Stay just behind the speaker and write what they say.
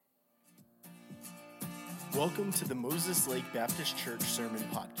Welcome to the Moses Lake Baptist Church Sermon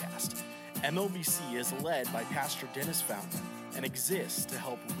Podcast. MLBC is led by Pastor Dennis Fountain and exists to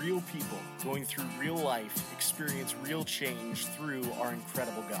help real people going through real life experience real change through our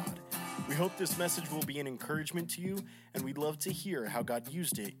incredible God. We hope this message will be an encouragement to you, and we'd love to hear how God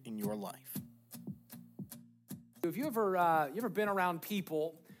used it in your life. Have you ever been around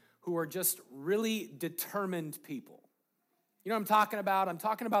people who are just really determined people? You know what I'm talking about? I'm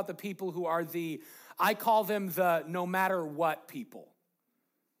talking about the people who are I call them the no matter what people.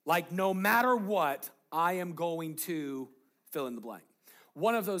 Like no matter what, I am going to fill in the blank.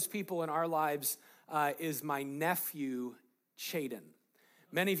 One of those people in our lives is my nephew, Chaden.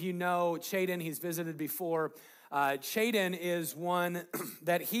 Many of you know Chaden, he's visited before. Chaden is one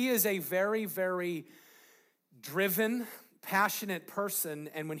that he is a very, very driven, passionate person,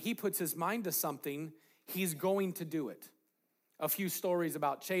 and when he puts his mind to something, he's going to do it. A few stories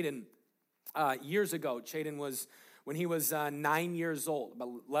about Chaden. Years ago, Chaden was, when he was 9 years old, about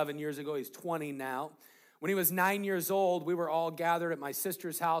 11 years ago, he's 20 now. When he was 9 years old, we were all gathered at my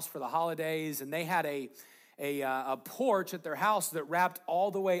sister's house for the holidays, and they had a porch at their house that wrapped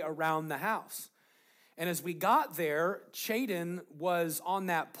all the way around the house. And as we got there, Chaden was on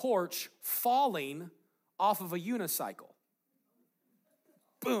that porch falling off of a unicycle.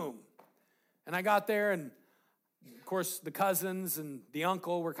 Boom. And I got there, and of course, the cousins and the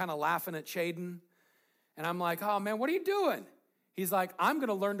uncle were kind of laughing at Chaden. And I'm like, oh man, what are you doing? He's like, I'm going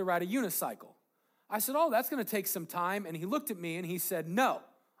to learn to ride a unicycle. I said, oh, that's going to take some time. And he looked at me and he said, no,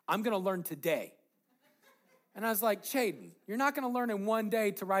 I'm going to learn today. And I was like, Chaden, you're not going to learn in one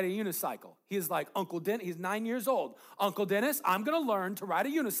day to ride a unicycle. He's like, Uncle Dennis, he's 9 years old. Uncle Dennis, I'm going to learn to ride a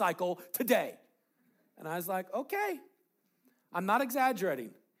unicycle today. And I was like, okay, I'm not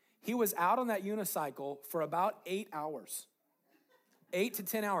exaggerating. He was out on that unicycle for about 8 hours, 8 to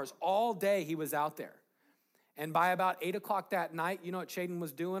 10 hours. All day he was out there. And by about 8 o'clock that night, you know what Chaden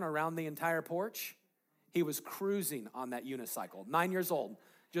was doing around the entire porch? He was cruising on that unicycle, 9 years old,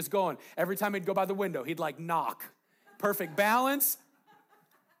 just going. Every time he'd go by the window, he'd like knock. Perfect balance.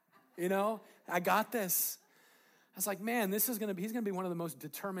 You know, I got this. I was like, man, he's going to be one of the most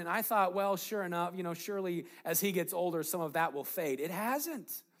determined. I thought, well, sure enough, surely as he gets older, some of that will fade. It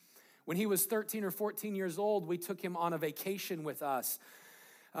hasn't. When he was 13 or 14 years old, we took him on a vacation with us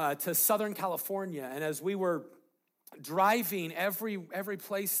to Southern California. And as we were driving every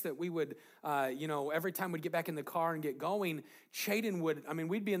place that we would, every time we'd get back in the car and get going, Chaden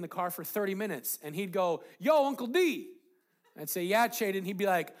we'd be in the car for 30 minutes and he'd go, yo, Uncle D. I'd say, yeah, Chaden. He'd be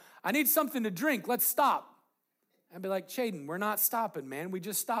like, I need something to drink. Let's stop. I'd be like, Chaden, we're not stopping, man. We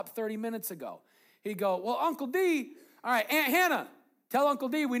just stopped 30 minutes ago. He'd go, well, Uncle D, all right, Aunt Hannah, tell Uncle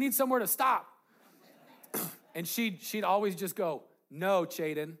D we need somewhere to stop. And she'd always just go, no,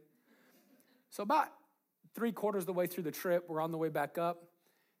 Chaden. So about 3/4 of the way through the trip, we're on the way back up,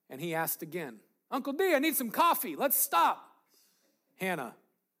 and he asked again, Uncle D, I need some coffee. Let's stop. Hannah,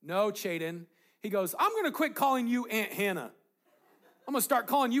 no, Chaden. He goes, I'm going to quit calling you Aunt Hannah. I'm going to start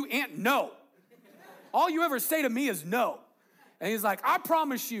calling you Aunt No. All you ever say to me is no. And he's like, I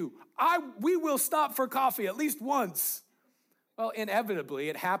promise you, we will stop for coffee at least once. Well, inevitably,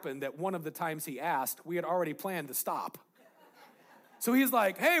 it happened that one of the times he asked, we had already planned to stop. So he's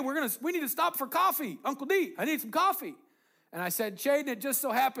like, hey, we need to stop for coffee. Uncle D, I need some coffee. And I said, Chaden, it just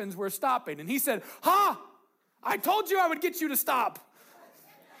so happens we're stopping. And he said, I told you I would get you to stop.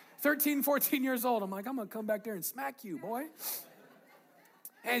 13, 14 years old. I'm like, I'm going to come back there and smack you, boy.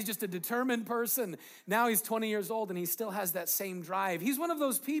 And he's just a determined person. Now he's 20 years old and he still has that same drive. He's one of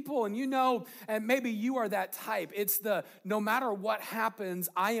those people, and and maybe you are that type. It's no matter what happens,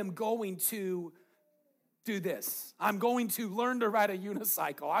 I am going to do this. I'm going to learn to ride a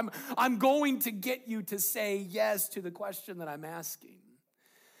unicycle. I'm going to get you to say yes to the question that I'm asking.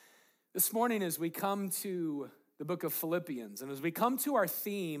 This morning, as we come to the book of Philippians, and as we come to our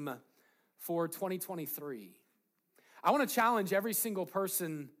theme for 2023, I want to challenge every single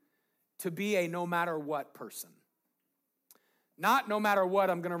person to be a no matter what person. Not no matter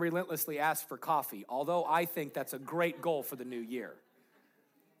what, I'm going to relentlessly ask for coffee, although I think that's a great goal for the new year.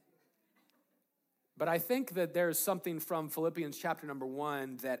 But I think that there's something from Philippians chapter number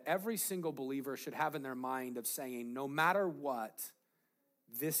 1 that every single believer should have in their mind of saying, no matter what,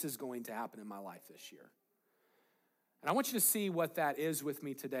 this is going to happen in my life this year. And I want you to see what that is with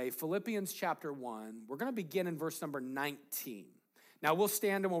me today. Philippians chapter 1, we're going to begin in verse number 19. Now we'll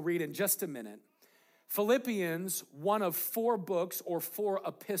stand and we'll read in just a minute. Philippians, one of 4 books or 4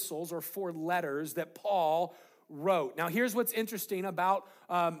 epistles or 4 letters that Paul wrote. Now, here's what's interesting about,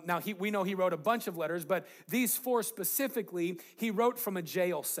 we know he wrote a bunch of letters, but these 4 specifically, he wrote from a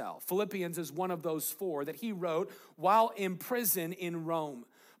jail cell. Philippians is one of those 4 that he wrote while in prison in Rome.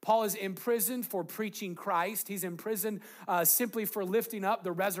 Paul is imprisoned for preaching Christ. He's imprisoned simply for lifting up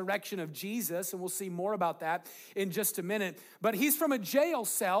the resurrection of Jesus, and we'll see more about that in just a minute. But he's from a jail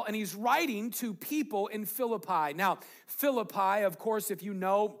cell, and he's writing to people in Philippi. Now, Philippi, of course, if you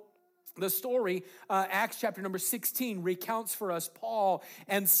know the story, Acts chapter number 16 recounts for us Paul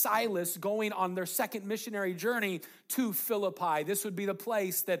and Silas going on their second missionary journey to Philippi. This would be the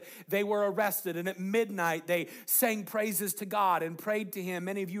place that they were arrested, and at midnight they sang praises to God and prayed to him.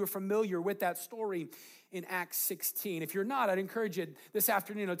 Many of you are familiar with that story in Acts 16. If you're not, I'd encourage you this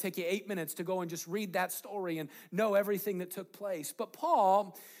afternoon, it'll take you 8 minutes to go and just read that story and know everything that took place. But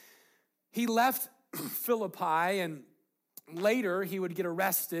Paul, he left Philippi, and later, he would get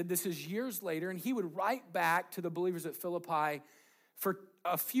arrested. This is years later, and he would write back to the believers at Philippi for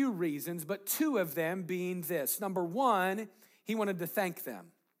a few reasons, but 2 of them being this. Number 1, he wanted to thank them.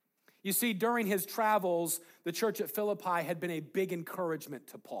 You see, during his travels, the church at Philippi had been a big encouragement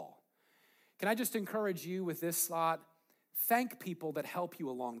to Paul. Can I just encourage you with this thought? Thank people that help you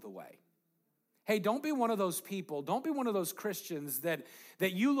along the way. Hey, don't be one of those people, don't be one of those Christians that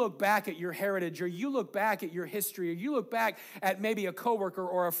you look back at your heritage, or you look back at your history, or you look back at maybe a coworker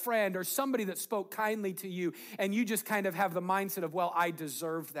or a friend or somebody that spoke kindly to you, and you just kind of have the mindset of, well, I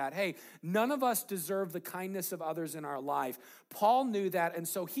deserve that. Hey, none of us deserve the kindness of others in our life. Paul knew that, and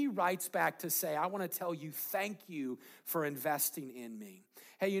so he writes back to say, I want to tell you, thank you for investing in me.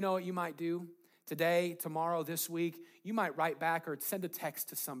 Hey, you know what you might do? Today, tomorrow, this week, you might write back or send a text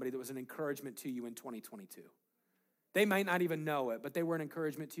to somebody that was an encouragement to you in 2022. They might not even know it, but they were an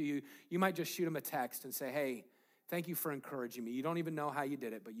encouragement to you. You might just shoot them a text and say, hey, thank you for encouraging me. You don't even know how you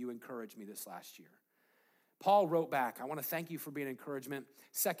did it, but you encouraged me this last year. Paul wrote back, I want to thank you for being encouragement.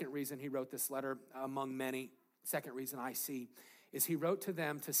 Second reason he wrote this letter, among many, second reason I see, is he wrote to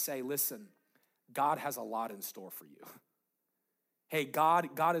them to say, listen, God has a lot in store for you. Hey, God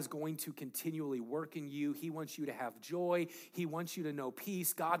is going to continually work in you. He wants you to have joy. He wants you to know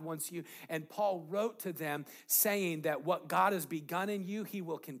peace. God wants you. And Paul wrote to them saying that what God has begun in you, he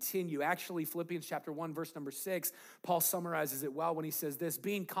will continue. Actually, Philippians chapter 1, verse number 6, Paul summarizes it well when he says this,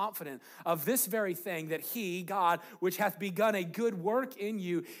 being confident of this very thing, that he, God, which hath begun a good work in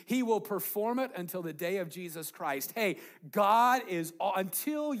you, he will perform it until the day of Jesus Christ. Hey, God is,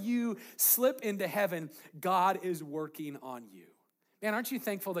 until you slip into heaven, God is working on you. Man, aren't you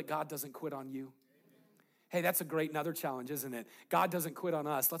thankful that God doesn't quit on you? Hey, that's a great another challenge, isn't it? God doesn't quit on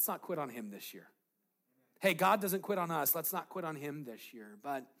us. Let's not quit on him this year. Hey, God doesn't quit on us. Let's not quit on him this year.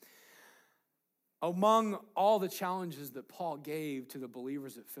 But among all the challenges that Paul gave to the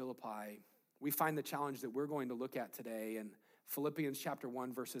believers at Philippi, we find the challenge that we're going to look at today in Philippians chapter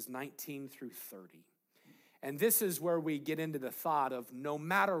 1, verses 19 through 30. And this is where we get into the thought of no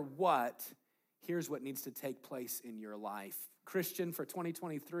matter what, here's what needs to take place in your life. Christian, for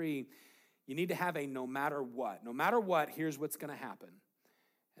 2023, you need to have a no matter what. No matter what, here's what's going to happen.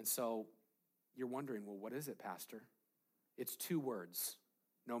 And so you're wondering, well, what is it, Pastor? It's 2 words.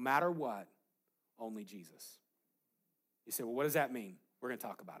 No matter what, only Jesus. You say, well, what does that mean? We're going to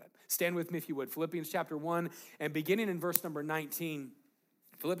talk about it. Stand with me if you would. Philippians chapter 1, and beginning in verse number 19.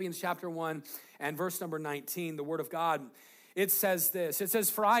 Philippians chapter 1 and verse number 19, the word of God, it says this. It says,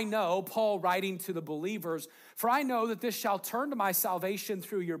 for I know, Paul writing to the believers, for I know that this shall turn to my salvation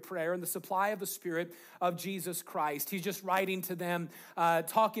through your prayer and the supply of the Spirit of Jesus Christ. He's just writing to them,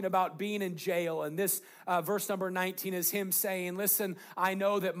 talking about being in jail. And this verse number 19 is him saying, listen, I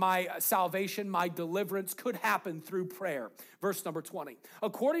know that my salvation, my deliverance could happen through prayer. Verse number 20,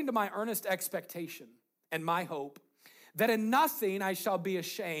 according to my earnest expectation and my hope, that in nothing I shall be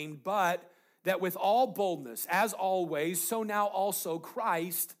ashamed, but that with all boldness, as always, so now also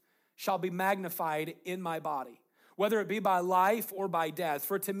Christ shall be magnified in my body, whether it be by life or by death.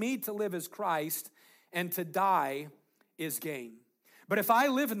 For to me to live is Christ, and to die is gain. But if I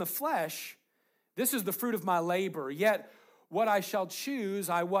live in the flesh, this is the fruit of my labor. Yet what I shall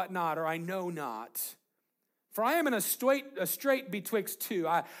choose, I wot not, or I know not. For I am in a strait betwixt two.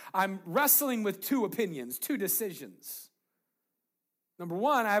 I'm wrestling with 2 opinions, 2 decisions. Number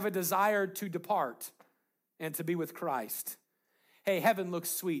 1, I have a desire to depart and to be with Christ. Hey, heaven looks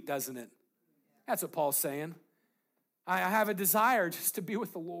sweet, doesn't it? That's what Paul's saying. I have a desire just to be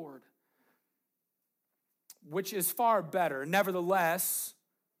with the Lord, which is far better. Nevertheless,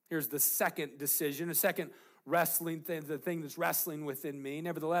 here's the second decision, the second wrestling thing, the thing that's wrestling within me.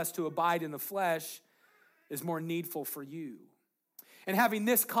 Nevertheless, to abide in the flesh is more needful for you. And having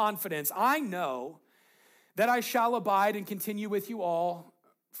this confidence, I know that I shall abide and continue with you all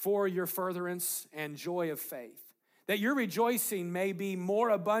for your furtherance and joy of faith, that your rejoicing may be more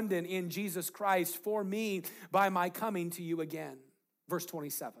abundant in Jesus Christ for me by my coming to you again. Verse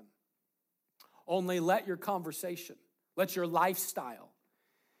 27. Only let your conversation, let your lifestyle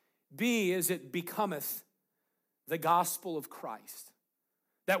be as it becometh the gospel of Christ,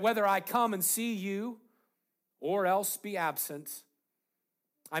 that whether I come and see you or else be absent,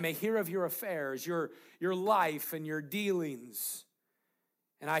 I may hear of your affairs, your life and your dealings.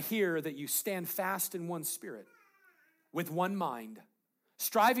 And I hear that you stand fast in one spirit, with one mind,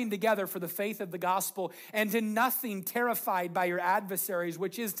 striving together for the faith of the gospel, and in nothing terrified by your adversaries,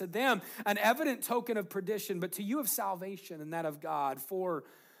 which is to them an evident token of perdition, but to you of salvation and that of God. For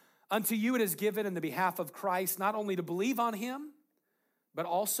unto you it is given in the behalf of Christ, not only to believe on him, but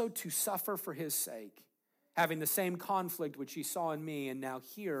also to suffer for his sake, having the same conflict which ye saw in me, and now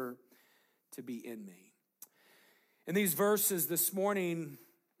here to be in me. In these verses this morning,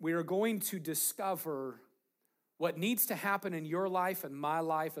 we are going to discover what needs to happen in your life and my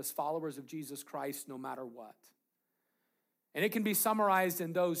life as followers of Jesus Christ, no matter what. And it can be summarized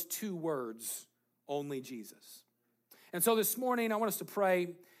in those two words, only Jesus. And so this morning, I want us to pray,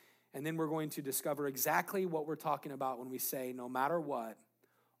 and then we're going to discover exactly what we're talking about when we say, no matter what,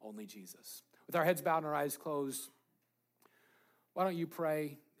 only Jesus. With our heads bowed and our eyes closed, why don't you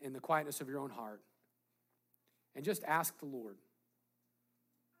pray in the quietness of your own heart and just ask the Lord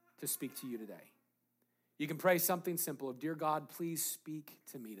to speak to you today. You can pray something simple of, dear God, please speak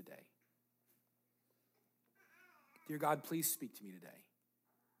to me today. Dear God, please speak to me today.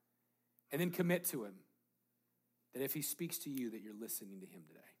 And then commit to him that if he speaks to you, that you're listening to him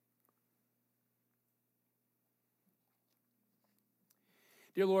today.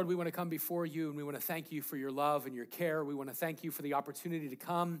 Dear Lord, we want to come before you and we want to thank you for your love and your care. We want to thank you for the opportunity to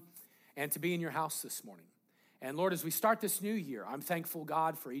come and to be in your house this morning. And Lord, as we start this new year, I'm thankful,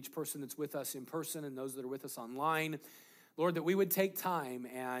 God, for each person that's with us in person and those that are with us online. Lord, that we would take time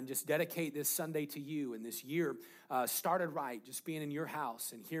and just dedicate this Sunday to you, and this year started right, just being in your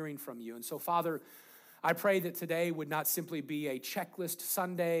house and hearing from you. And so, Father, I pray that today would not simply be a checklist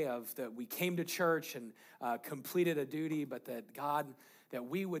Sunday of that we came to church and completed a duty, but that, God, that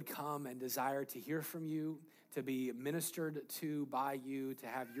we would come and desire to hear from you, to be ministered to by you, to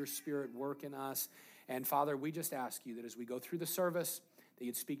have your Spirit work in us. And Father, we just ask you that as we go through the service, that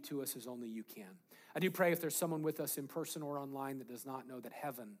you'd speak to us as only you can. I do pray if there's someone with us in person or online that does not know that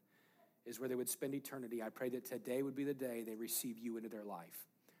heaven is where they would spend eternity, I pray that today would be the day they receive you into their life.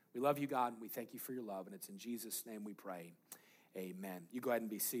 We love you, God, and we thank you for your love, and it's in Jesus' name we pray. Amen. You go ahead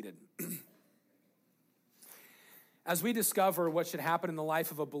and be seated. As we discover what should happen in the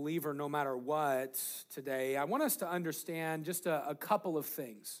life of a believer no matter what today, I want us to understand just a couple of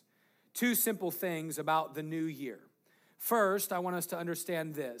things. Two simple things about the new year. First, I want us to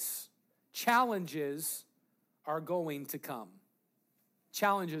understand this. Challenges are going to come.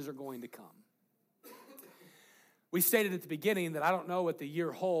 Challenges are going to come. We stated at the beginning that I don't know what the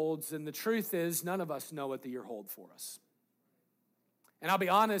year holds, and the truth is none of us know what the year holds for us. And I'll be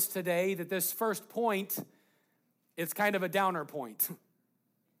honest today that this first point, it's kind of a downer point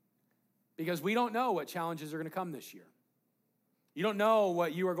because we don't know what challenges are going to come this year. You don't know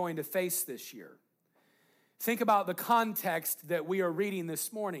what you are going to face this year. Think about the context that we are reading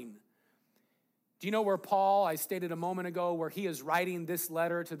this morning. Do you know where Paul, I stated a moment ago, where he is writing this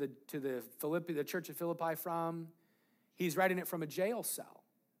letter to the church of Philippi from? He's writing it from a jail cell.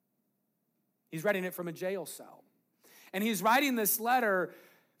 He's writing it from a jail cell. And he's writing this letter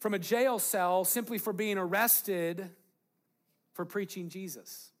from a jail cell simply for being arrested for preaching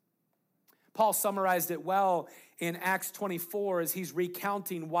Jesus. Paul summarized it well in Acts 24 as he's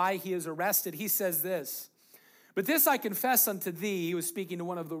recounting why he is arrested. He says this, "But this I confess unto thee," he was speaking to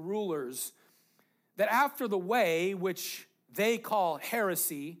one of the rulers, "that after the way which they call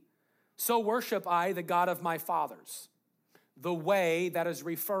heresy, so worship I the God of my fathers." The way, that is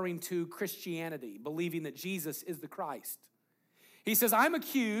referring to Christianity, believing that Jesus is the Christ. He says, I'm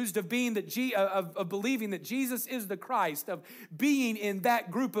accused of believing that Jesus is the Christ, of being in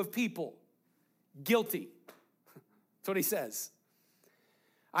that group of people. Guilty. That's what he says.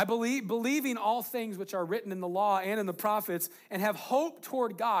 I believing all things which are written in the law and in the prophets, and have hope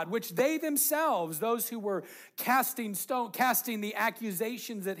toward God, which they themselves, those who were casting the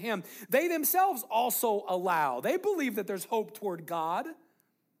accusations at him, they themselves also allow. They believe that there's hope toward God.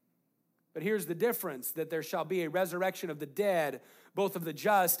 But here's the difference, that there shall be a resurrection of the dead, both of the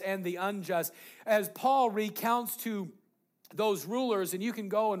just and the unjust. As Paul recounts to those rulers, and you can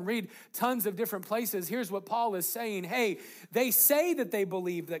go and read tons of different places. Here's what Paul is saying. Hey, they say that they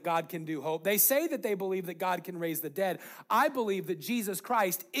believe that God can do hope. They say that they believe that God can raise the dead. I believe that Jesus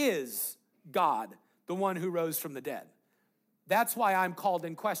Christ is God, the one who rose from the dead. That's why I'm called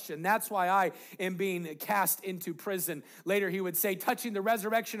in question. That's why I am being cast into prison. Later he would say, touching the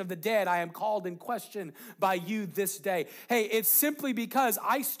resurrection of the dead, I am called in question by you this day. Hey, it's simply because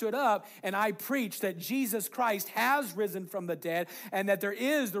I stood up and I preached that Jesus Christ has risen from the dead and that there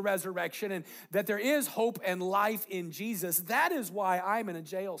is the resurrection and that there is hope and life in Jesus. That is why I'm in a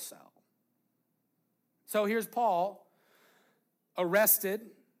jail cell. So here's Paul, arrested.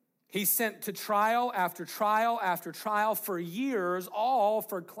 He's sent to trial after trial after trial for years, all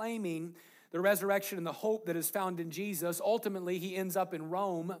for claiming the resurrection and the hope that is found in Jesus. Ultimately, he ends up in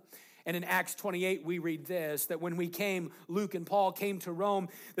Rome. And in Acts 28, we read this, that when Luke and Paul came to Rome,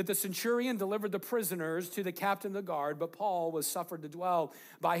 that the centurion delivered the prisoners to the captain of the guard, but Paul was suffered to dwell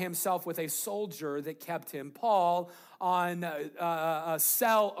by himself with a soldier that kept him. Paul on a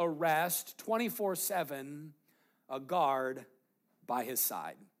cell arrest, 24/7, a guard by his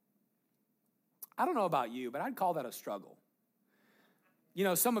side. I don't know about you, but I'd call that a struggle. You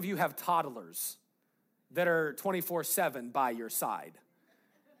know, some of you have toddlers that are 24/7 by your side,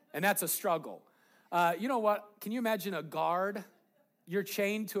 and that's a struggle. You know what? Can you imagine a guard? You're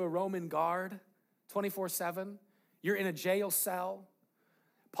chained to a Roman guard 24/7. You're in a jail cell.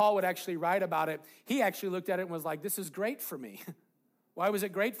 Paul would actually write about it. He actually looked at it and was like, this is great for me. Why was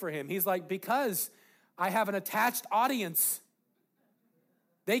it great for him? He's like, because I have an attached audience.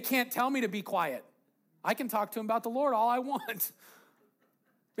 They can't tell me to be quiet. I can talk to him about the Lord all I want.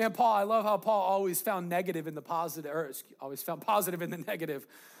 Man, Paul, I love how Paul always found negative in the positive, or always found positive in the negative.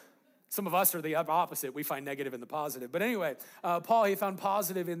 Some of us are the opposite. We find negative in the positive. But anyway, Paul, he found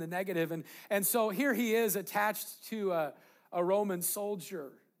positive in the negative. And so here he is attached to a Roman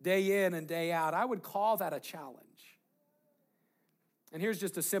soldier day in and day out. I would call that a challenge. And here's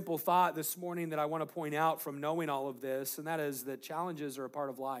just a simple thought this morning that I want to point out from knowing all of this, and that is that challenges are a part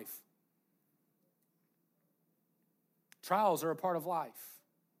of life. Trials are a part of life.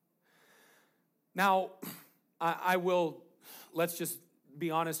 Now, let's just be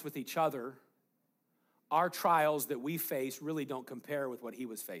honest with each other. Our trials that we face really don't compare with what he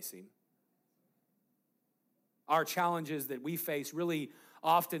was facing. Our challenges that we face really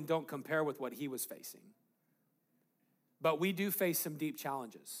often don't compare with what he was facing. But we do face some deep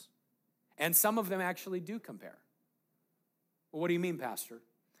challenges. And some of them actually do compare. Well, what do you mean, Pastor?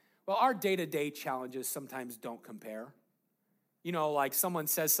 Well, our day-to-day challenges sometimes don't compare. You know, like someone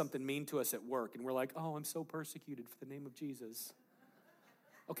says something mean to us at work, and we're like, oh, I'm so persecuted for the name of Jesus.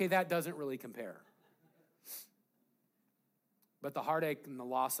 Okay, that doesn't really compare. But the heartache and the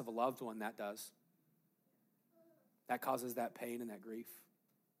loss of a loved one, that does. That causes that pain and that grief.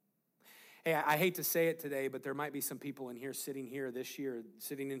 Hey, I hate to say it today, but there might be some people in here sitting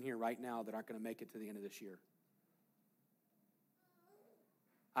in here right now that aren't going to make it to the end of this year.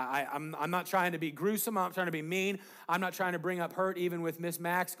 I'm not trying to be gruesome. I'm not trying to be mean. I'm not trying to bring up hurt, even with Miss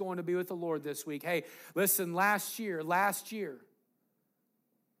Max going to be with the Lord this week. Hey, listen, last year,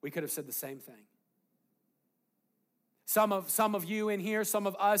 we could have said the same thing. Some of you in here, some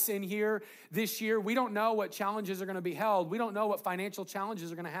of us in here this year, we don't know what challenges are going to be held. We don't know what financial challenges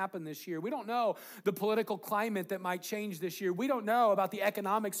are going to happen this year. We don't know the political climate that might change this year. We don't know about the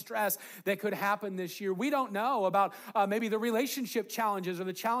economic stress that could happen this year. We don't know about maybe the relationship challenges or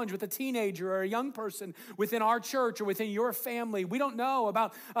the challenge with a teenager or a young person within our church or within your family. We don't know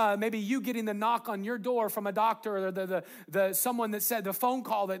about maybe you getting the knock on your door from a doctor or the someone that said, the phone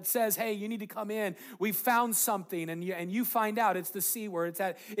call that says, hey, you need to come in. We found something, and you find out it's the C word.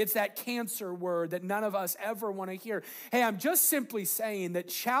 It's that cancer word that none of us ever want to hear. Hey, I'm just simply saying that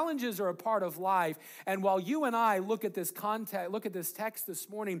challenges are a part of life. And while you and I look at this text this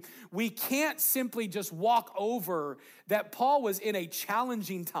morning, we can't simply just walk over that Paul was in a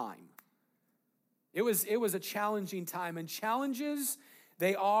challenging time. It was a challenging time. And challenges,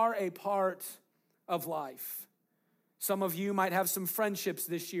 they are a part of life. Some of you might have some friendships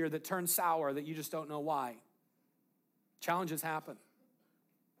this year that turn sour that you just don't know why. Challenges happen.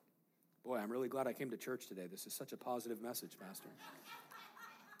 Boy, I'm really glad I came to church today. This is such a positive message, Pastor.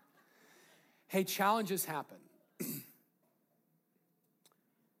 Hey, challenges happen.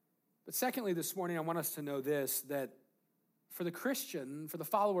 But secondly, this morning, I want us to know this, that for the Christian, for the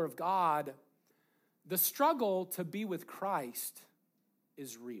follower of God, the struggle to be with Christ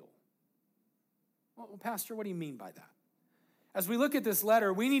is real. Well, Pastor, what do you mean by that? As we look at this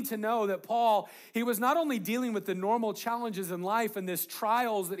letter, we need to know that Paul, he was not only dealing with the normal challenges in life and this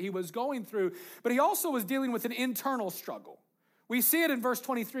trials that he was going through, but he also was dealing with an internal struggle. We see it in verse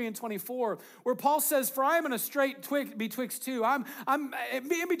 23 and 24, where Paul says, "For I am in a strait betwixt two." I'm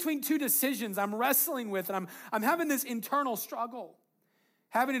in between two decisions I'm wrestling with, and I'm having this internal struggle.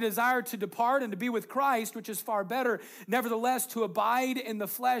 Having a desire to depart and to be with Christ, which is far better. Nevertheless, to abide in the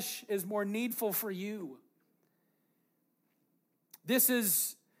flesh is more needful for you. This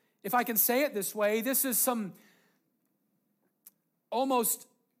is, if I can say it this way, this is some almost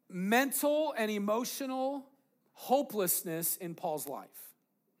mental and emotional hopelessness in Paul's life.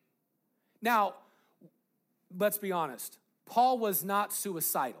 Now, let's be honest. Paul was not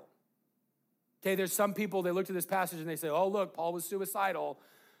suicidal. Okay, there's some people, they look at this passage and they say, oh, look, Paul was suicidal.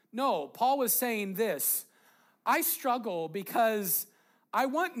 No, Paul was saying this: I struggle because I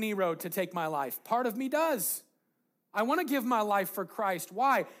want Nero to take my life. Part of me does. I want to give my life for Christ.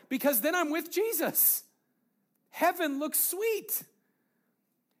 Why? Because then I'm with Jesus. Heaven looks sweet.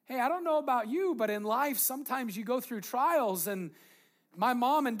 Hey, I don't know about you, but in life, sometimes you go through trials. And my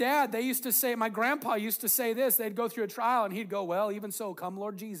mom and dad, they used to say, my grandpa used to say this. They'd go through a trial and he'd go, well, even so, come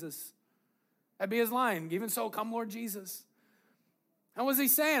Lord Jesus. That'd be his line. Even so, come Lord Jesus. And what was he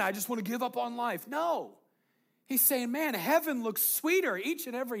saying? I just want to give up on life. No. He's saying, man, heaven looks sweeter each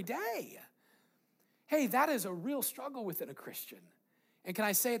and every day. Hey, that is a real struggle within a Christian. And can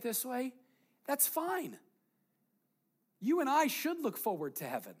I say it this way? That's fine. You and I should look forward to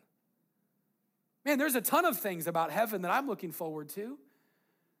heaven. Man, there's a ton of things about heaven that I'm looking forward to.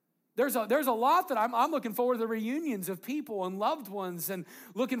 There's a lot that I'm looking forward to, the reunions of people and loved ones, and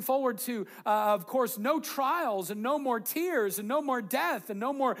looking forward to, of course, no trials and no more tears and no more death and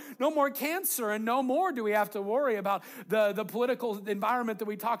no more cancer, and no more do we have to worry about the political environment that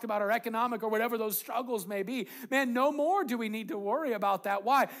we talked about, or economic, or whatever those struggles may be. Man, no more do we need to worry about that.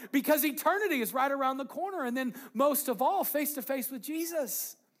 Why? Because eternity is right around the corner, and then most of all, face to face with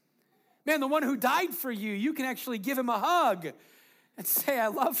Jesus. Man, the one who died for you, you can actually give him a hug and say, I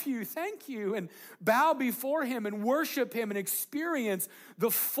love you, thank you, and bow before him and worship him and experience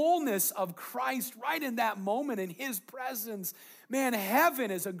the fullness of Christ right in that moment in his presence. Man, heaven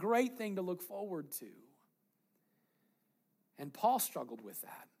is a great thing to look forward to. And Paul struggled with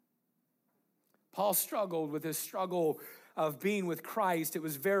that. Paul struggled with this struggle of being with Christ. It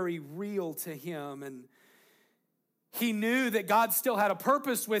was very real to him, and he knew that God still had a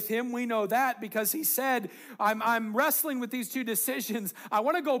purpose with him. We know that because he said, I'm wrestling with these two decisions. I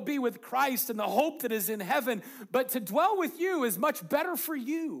want to go be with Christ and the hope that is in heaven, but to dwell with you is much better for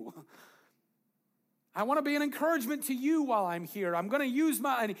you. I want to be an encouragement to you while I'm here. I'm going to use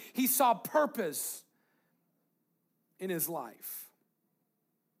and he saw purpose in his life.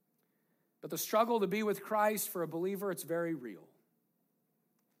 But the struggle to be with Christ for a believer, it's very real.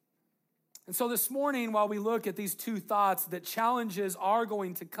 And so this morning, while we look at these two thoughts, that challenges are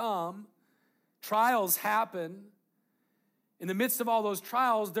going to come, trials happen. In the midst of all those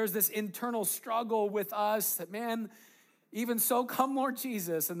trials, there's this internal struggle with us that, man, even so, come Lord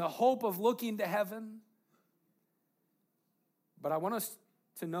Jesus, and the hope of looking to heaven. But I want us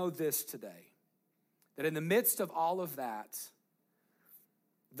to know this today, that in the midst of all of that,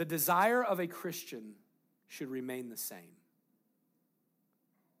 the desire of a Christian should remain the same.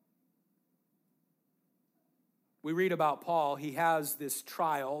 We read about Paul. He has this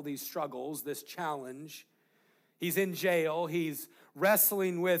trial, these struggles, this challenge. He's in jail. He's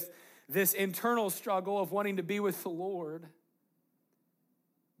wrestling with this internal struggle of wanting to be with the Lord.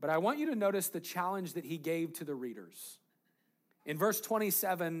 But I want you to notice the challenge that he gave to the readers. In verse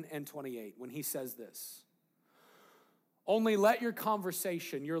 27 and 28, when he says this, only let your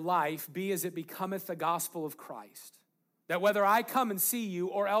conversation, your life, be as it becometh the gospel of Christ, that whether I come and see you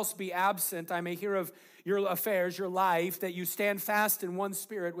or else be absent, I may hear of your affairs, your life, that you stand fast in one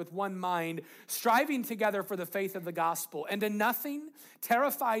spirit with one mind, striving together for the faith of the gospel, and in nothing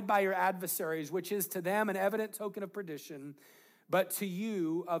terrified by your adversaries, which is to them an evident token of perdition, but to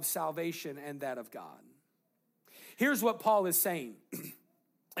you of salvation and that of God. Here's what Paul is saying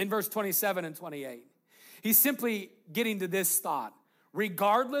in verse 27 and 28. He's simply getting to this thought.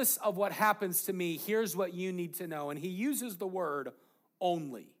 Regardless of what happens to me, here's what you need to know. And he uses the word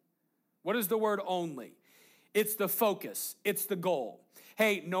only. What is the word only? It's the focus. It's the goal.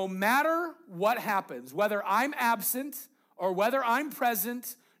 Hey, no matter what happens, whether I'm absent or whether I'm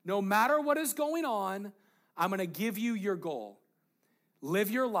present, no matter what is going on, I'm going to give you your goal.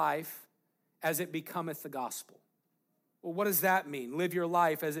 Live your life as it becometh the gospel. Well, what does that mean? Live your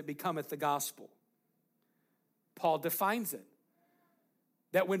life as it becometh the gospel. Paul defines it.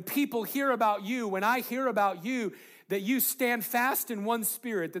 That when people hear about you, when I hear about you, that you stand fast in one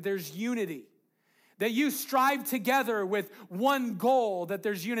spirit, that there's unity, that you strive together with one goal, that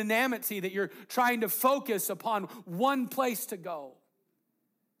there's unanimity, that you're trying to focus upon one place to go,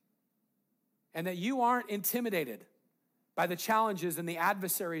 and that you aren't intimidated by the challenges and the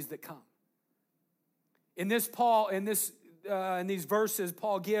adversaries that come. In these verses,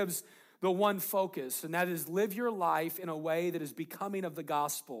 Paul gives the one focus, and that is live your life in a way that is becoming of the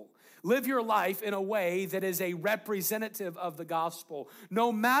gospel. Live your life in a way that is a representative of the gospel.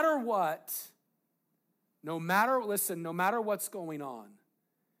 No matter what, no matter what's going on,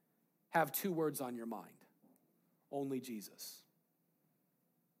 have two words on your mind: only Jesus.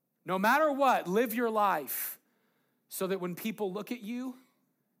 No matter what, live your life so that when people look at you,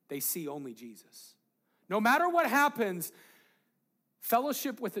 they see only Jesus. No matter what happens,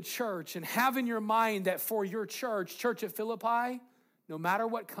 fellowship with the church and have in your mind that for your church at Philippi, no matter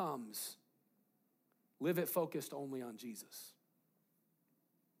what comes, live it focused only on Jesus.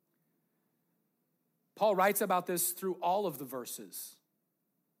 Paul writes about this through all of the verses.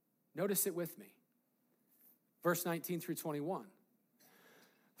 Notice it with me. Verse 19 through 21.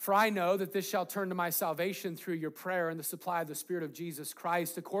 For I know that this shall turn to my salvation through your prayer and the supply of the Spirit of Jesus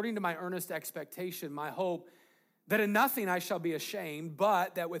Christ, according to my earnest expectation, my hope, that in nothing I shall be ashamed,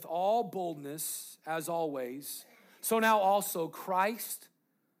 but that with all boldness, as always, so now also Christ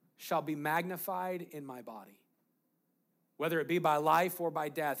shall be magnified in my body, whether it be by life or by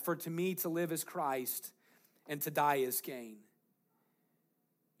death. For to me to live is Christ, and to die is gain.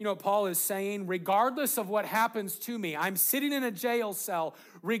 You know what Paul is saying? Regardless of what happens to me, I'm sitting in a jail cell.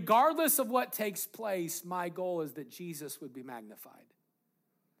 Regardless of what takes place, my goal is that Jesus would be magnified.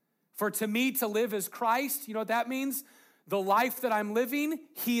 For to me to live is Christ. You know what that means? The life that I'm living,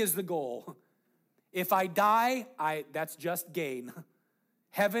 he is the goal. If I die, that's just gain.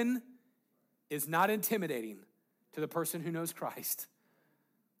 Heaven is not intimidating to the person who knows Christ.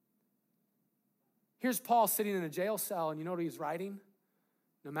 Here's Paul sitting in a jail cell, and you know what he's writing?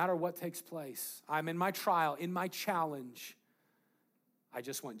 No matter what takes place, I'm in my trial, in my challenge, I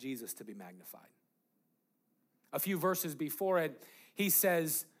just want Jesus to be magnified. A few verses before it, he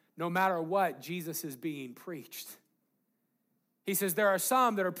says, no matter what, Jesus is being preached. He says, there are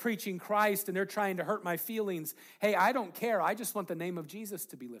some that are preaching Christ and they're trying to hurt my feelings. Hey, I don't care. I just want the name of Jesus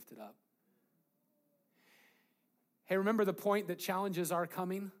to be lifted up. Hey, remember the point that challenges are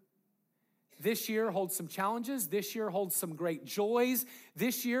coming? This year holds some challenges. This year holds some great joys.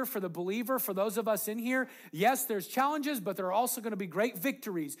 This year for the believer, for those of us in here, yes, there's challenges, but there are also going to be great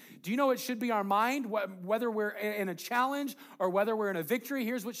victories. Do you know what should be our mind? Whether we're in a challenge or whether we're in a victory,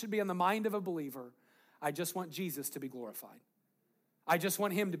 here's what should be on the mind of a believer. I just want Jesus to be glorified. I just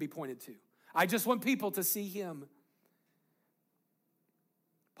want him to be pointed to. I just want people to see him.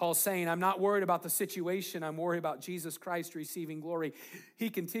 Paul's saying, I'm not worried about the situation. I'm worried about Jesus Christ receiving glory.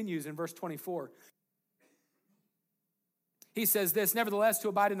 He continues in verse 24. He says this, nevertheless, to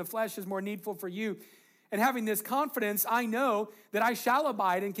abide in the flesh is more needful for you. And having this confidence, I know that I shall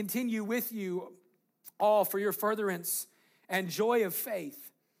abide and continue with you all for your furtherance and joy of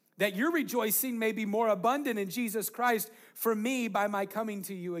faith, that your rejoicing may be more abundant in Jesus Christ for me by my coming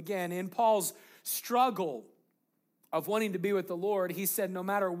to you again. In Paul's struggle of wanting to be with the Lord, he said, no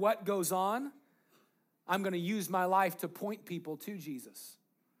matter what goes on, I'm going to use my life to point people to Jesus.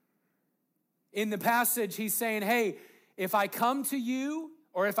 In the passage, he's saying, hey, if I come to you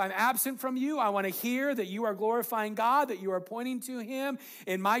or if I'm absent from you, I want to hear that you are glorifying God, that you are pointing to him.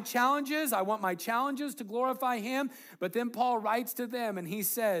 In my challenges, I want my challenges to glorify him. But then Paul writes to them and he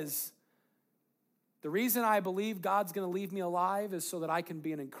says, the reason I believe God's going to leave me alive is so that I can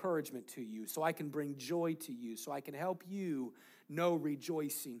be an encouragement to you, so I can bring joy to you, so I can help you know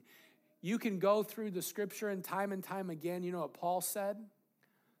rejoicing. You can go through the scripture and time again. You know what Paul said?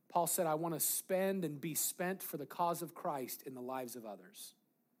 Paul said, I want to spend and be spent for the cause of Christ in the lives of others.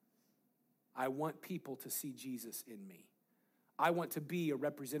 I want people to see Jesus in me. I want to be a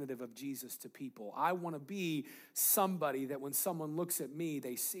representative of Jesus to people. I want to be somebody that when someone looks at me,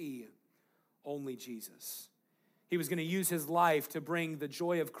 they see only Jesus. He was going to use his life to bring the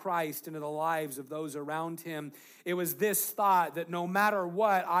joy of Christ into the lives of those around him. It was this thought that no matter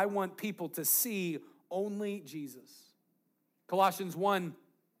what, I want people to see only Jesus. Colossians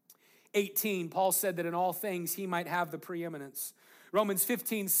 1:18, Paul said that in all things he might have the preeminence. Romans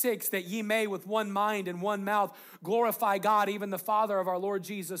 15:6, that ye may with one mind and one mouth glorify God, even the Father of our Lord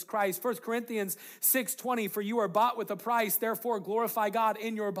Jesus Christ. 1 Corinthians 6:20, for you are bought with a price, therefore glorify God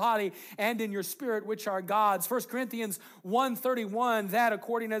in your body and in your spirit, which are God's. 1 Corinthians 1:31, that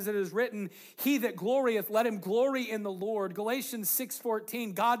according as it is written, he that glorieth, let him glory in the Lord. Galatians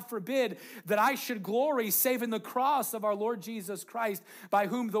 6:14, God forbid that I should glory save in the cross of our Lord Jesus Christ, by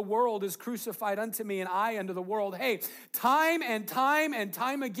whom the world is crucified unto me and I unto the world. Hey, time and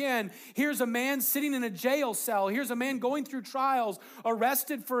time again, here's a man sitting in a jail cell. Here's a man going through trials,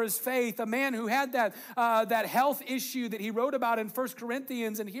 arrested for his faith, a man who had that health issue that he wrote about in 1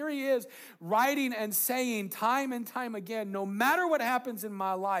 Corinthians. And here he is writing and saying time and time again, no matter what happens in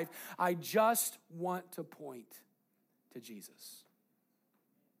my life, I just want to point to Jesus.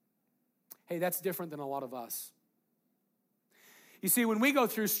 Hey, that's different than a lot of us. You see, when we go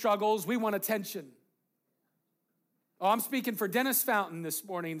through struggles, we want attention. Oh, I'm speaking for Dennis Fountain this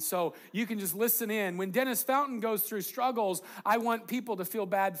morning, so you can just listen in. When Dennis Fountain goes through struggles, I want people to feel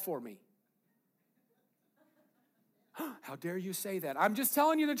bad for me. How dare you say that? I'm just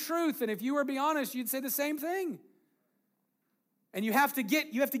telling you the truth, and if you were to be honest, you'd say the same thing. And you have to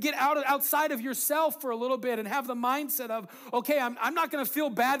get outside of yourself for a little bit and have the mindset of, okay, I'm not going to feel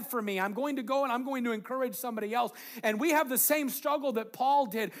bad for me. I'm going to go and I'm going to encourage somebody else. And we have the same struggle that Paul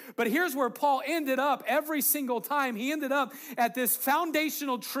did. But here's where Paul ended up every single time. He ended up at this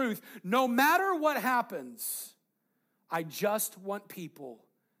foundational truth. No matter what happens, I just want people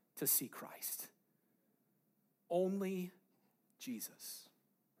to see Christ. Only Jesus.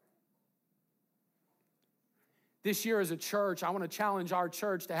 This year as a church, I want to challenge our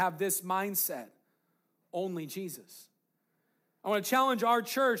church to have this mindset, only Jesus. I want to challenge our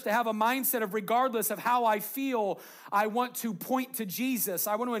church to have a mindset of regardless of how I feel, I want to point to Jesus.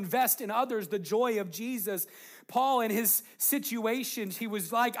 I want to invest in others the joy of Jesus. Paul, in his situations, he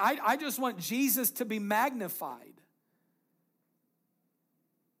was like, I just want Jesus to be magnified.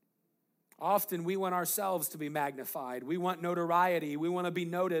 Often we want ourselves to be magnified. We want notoriety. We want to be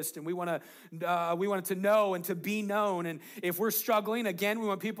noticed, and we want to know and to be known. And if we're struggling, again, we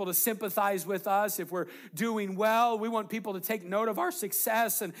want people to sympathize with us. If we're doing well, we want people to take note of our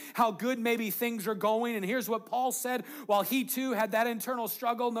success and how good maybe things are going. And here's what Paul said while he too had that internal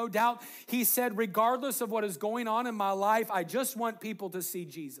struggle, no doubt. He said, regardless of what is going on in my life, I just want people to see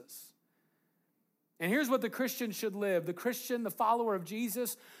Jesus. And here's what the Christian should live. The Christian, the follower of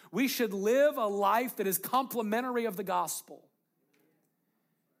Jesus, we should live a life that is complementary of the gospel.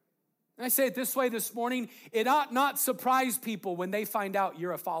 And I say it this way this morning, it ought not surprise people when they find out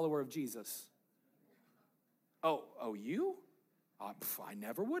you're a follower of Jesus. Oh, you? I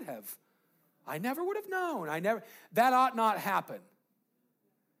never would have. I never would have known. That ought not happen.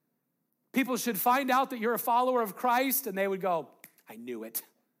 People should find out that you're a follower of Christ and they would go, I knew it.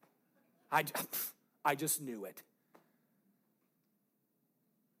 I just knew it.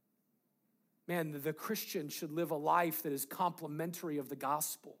 Man, the Christian should live a life that is complementary of the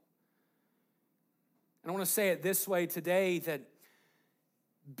gospel. And I want to say it this way today, that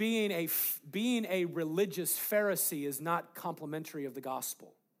being a religious Pharisee is not complementary of the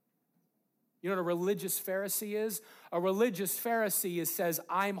gospel. You know what a religious Pharisee is? A religious Pharisee says,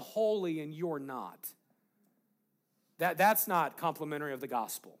 I'm holy and you're not. That's not complementary of the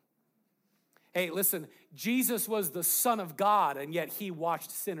gospel. Hey, listen, Jesus was the Son of God, and yet he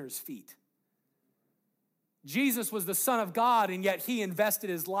washed sinners' feet. Jesus was the Son of God, and yet he invested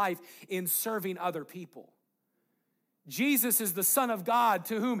his life in serving other people. Jesus is the Son of God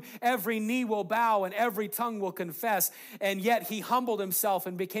to whom every knee will bow and every tongue will confess, and yet he humbled himself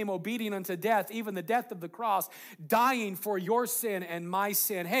and became obedient unto death, even the death of the cross, dying for your sin and my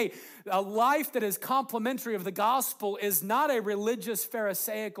sin. Hey, a life that is complementary of the gospel is not a religious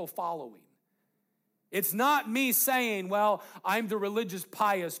Pharisaical following. It's not me saying, well, I'm the religious,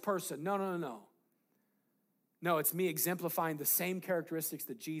 pious person. No. No, it's me exemplifying the same characteristics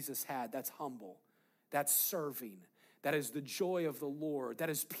that Jesus had. That's humble. That's serving. That is the joy of the Lord. That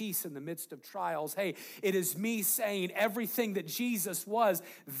is peace in the midst of trials. Hey, it is me saying everything that Jesus was.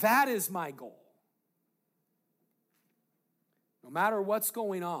 That is my goal. No matter what's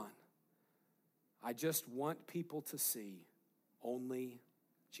going on, I just want people to see only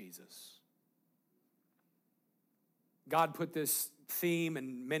Jesus. God put this theme,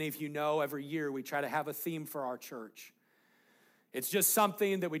 and many of you know every year we try to have a theme for our church. It's just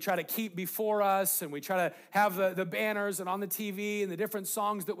something that we try to keep before us, and we try to have the banners and on the TV and the different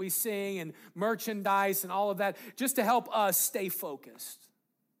songs that we sing and merchandise and all of that just to help us stay focused.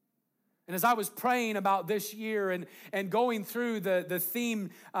 And as I was praying about this year and going through the theme,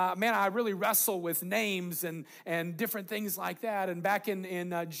 man, I really wrestle with names and different things like that. And back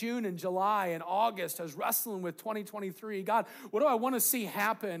in June and July and August, I was wrestling with 2023. God, what do I want to see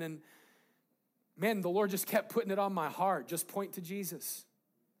happen? And man, the Lord just kept putting it on my heart. Just point to Jesus.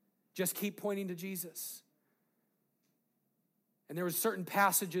 Just keep pointing to Jesus. And there were certain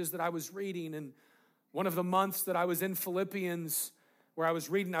passages that I was reading, and one of the months that I was in Philippians, where I was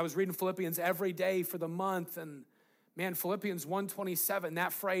reading Philippians every day for the month, and man, Philippians 1:27,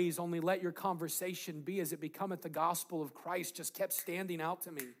 that phrase, only let your conversation be as it becometh the gospel of Christ, just kept standing out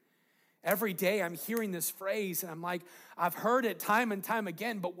to me. Every day I'm hearing this phrase, and I'm like, I've heard it time and time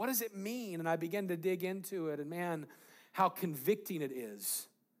again, but what does it mean? And I began to dig into it, and man, how convicting it is.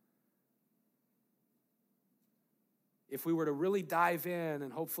 If we were to really dive in,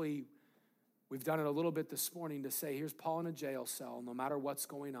 and hopefully we've done it a little bit this morning, to say, here's Paul in a jail cell. No matter what's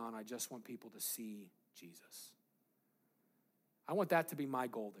going on, I just want people to see Jesus. I want that to be my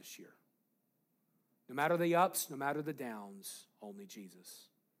goal this year. No matter the ups, no matter the downs, only Jesus.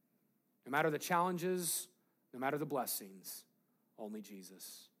 No matter the challenges, no matter the blessings, only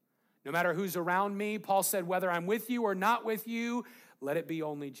Jesus. No matter who's around me, Paul said, whether I'm with you or not with you, let it be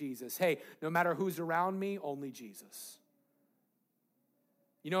only Jesus. Hey, no matter who's around me, only Jesus.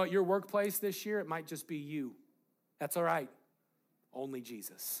 You know, at your workplace this year, it might just be you. That's all right. Only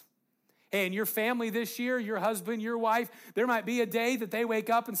Jesus. Hey, in your family this year, your husband, your wife, there might be a day that they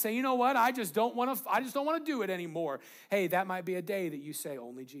wake up and say, you know what, I just don't want to do it anymore. Hey, that might be a day that you say,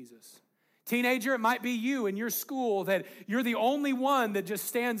 only Jesus. Teenager, it might be you in your school that you're the only one that just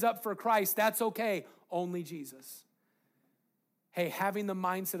stands up for Christ. That's okay. Only Jesus. Hey, having the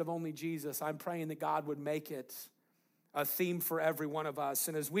mindset of only Jesus, I'm praying that God would make it a theme for every one of us.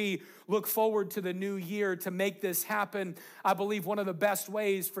 And as we look forward to the new year to make this happen, I believe one of the best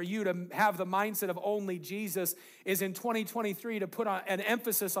ways for you to have the mindset of only Jesus is in 2023 to put an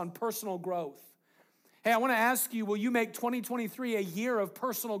emphasis on personal growth. Hey, I want to ask you, will you make 2023 a year of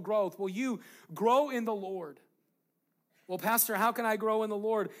personal growth? Will you grow in the Lord? Well, Pastor, how can I grow in the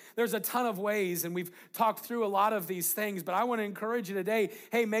Lord? There's a ton of ways, and we've talked through a lot of these things, but I want to encourage you today,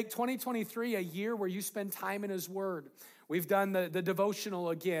 hey, make 2023 a year where you spend time in His Word. We've done the devotional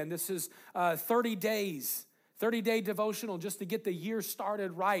again. This is 30 days. 30-day devotional just to get the year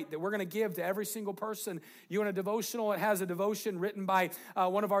started right that we're going to give to every single person. You want a devotional, it has a devotion written by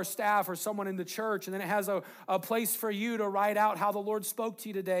one of our staff or someone in the church, and then it has a place for you to write out how the Lord spoke to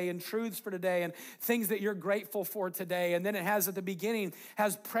you today and truths for today and things that you're grateful for today. And then it has at the beginning,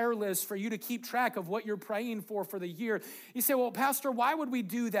 has prayer lists for you to keep track of what you're praying for the year. You say, well, Pastor, why would we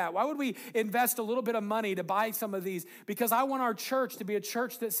do that? Why would we invest a little bit of money to buy some of these? Because I want our church to be a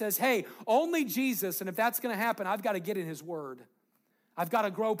church that says, hey, only Jesus, and if that's going to happen, I've got to get in His Word. I've got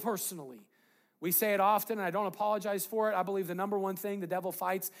to grow personally. We say it often, and I don't apologize for it. I believe the number one thing the devil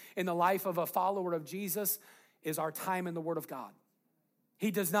fights in the life of a follower of Jesus is our time in the Word of God.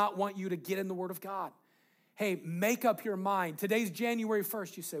 He does not want you to get in the Word of God. Hey, make up your mind. Today's January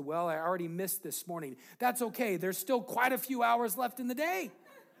 1st. You say, well, I already missed this morning. That's okay. There's still quite a few hours left in the day.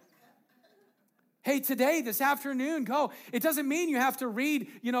 Hey, today, this afternoon, go. It doesn't mean you have to read,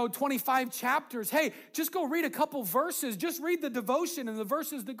 25 chapters. Hey, just go read a couple verses. Just read the devotion and the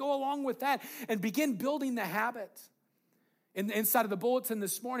verses that go along with that and begin building the habit. Inside of the bulletin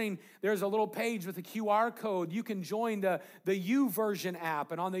this morning, there's a little page with a QR code. You can join the YouVersion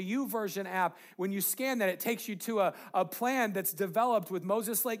app. And on the YouVersion app, when you scan that, it takes you to a plan that's developed with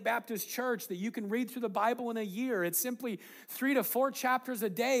Moses Lake Baptist Church that you can read through the Bible in a year. It's simply 3 to 4 chapters a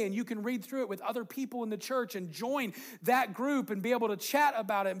day, and you can read through it with other people in the church and join that group and be able to chat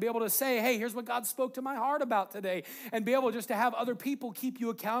about it and be able to say, hey, here's what God spoke to my heart about today, and be able just to have other people keep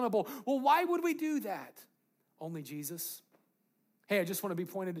you accountable. Well, why would we do that? Only Jesus. Hey, I just want to be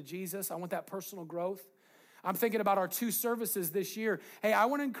pointed to Jesus. I want that personal growth. I'm thinking about our 2 services this year. Hey, I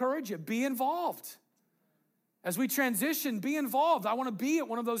want to encourage you, be involved. As we transition, be involved. I want to be at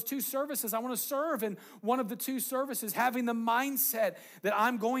one of those 2 services. I want to serve in one of the 2 services, having the mindset that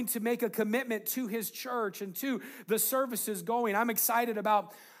I'm going to make a commitment to His church and to the services going. I'm excited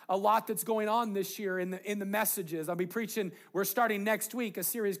about a lot that's going on this year in the messages. I'll be preaching, we're starting next week, a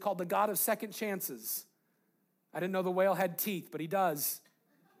series called The God of Second Chances. I didn't know the whale had teeth, but he does.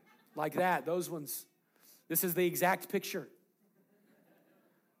 Like that, those ones. This is the exact picture.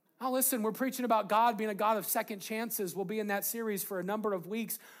 Oh, listen, we're preaching about God being a God of second chances. We'll be in that series for a number of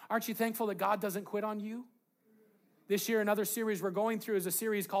weeks. Aren't you thankful that God doesn't quit on you? This year, another series we're going through is a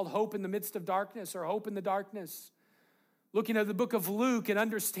series called Hope in the Midst of Darkness, or Hope in the Darkness. Looking at the book of Luke and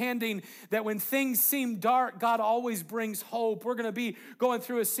understanding that when things seem dark, God always brings hope. We're going to be going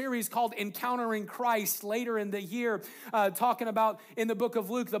through a series called Encountering Christ later in the year, talking about in the book of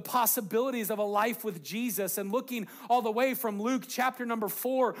Luke the possibilities of a life with Jesus, and looking all the way from Luke chapter number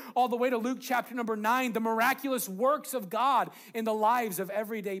 4 all the way to Luke chapter number 9, the miraculous works of God in the lives of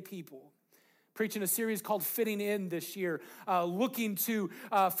everyday people. Preaching a series called Fitting In this year, looking to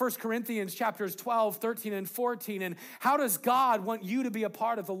 1 Corinthians chapters 12, 13, and 14, and how does God want you to be a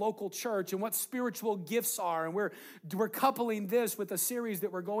part of the local church, and what spiritual gifts are. And we're coupling this with a series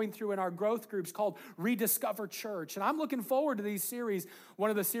that we're going through in our growth groups called Rediscover Church. And I'm looking forward to these series. One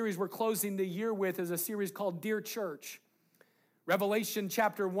of the series we're closing the year with is a series called Dear Church. Revelation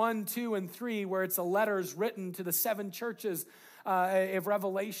chapter 1, 2, and 3, where it's a letters written to the 7 churches of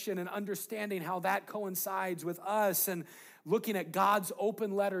Revelation, and understanding how that coincides with us, and looking at God's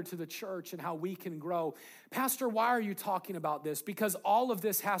open letter to the church and how we can grow. Pastor, why are you talking about this? Because all of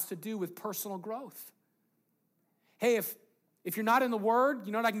this has to do with personal growth. Hey, if you're not in the Word,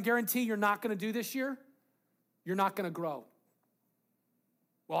 you know what I can guarantee you're not going to do this year? You're not going to grow.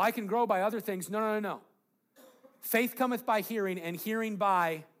 Well, I can grow by other things. No. Faith cometh by hearing, and hearing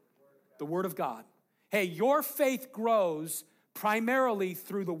by the Word of God. Hey, your faith grows primarily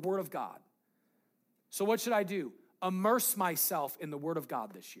through the Word of God. So what should I do? Immerse myself in the Word of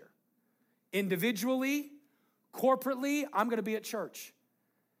God this year. Individually, corporately, I'm going to be at church.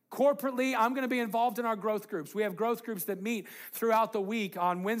 Corporately, I'm going to be involved in our growth groups. We have growth groups that meet throughout the week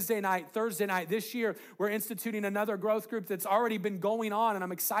on Wednesday night, Thursday night. This year, we're instituting another growth group that's already been going on, and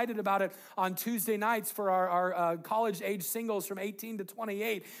I'm excited about it on Tuesday nights for our college-age singles from 18 to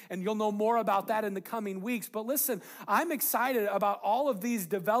 28, and you'll know more about that in the coming weeks. But listen, I'm excited about all of these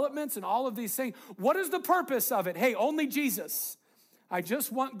developments and all of these things. What is the purpose of it? Hey, only Jesus. I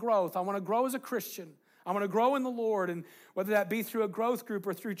just want growth. I want to grow as a Christian. I want to grow in the Lord, and whether that be through a growth group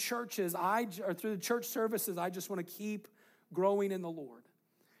or through churches, or through the church services, I just want to keep growing in the Lord.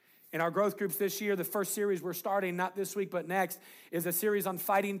 In our growth groups this year, the first series we're starting, not this week but next, is a series on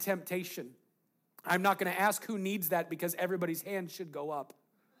fighting temptation. I'm not going to ask who needs that because everybody's hand should go up.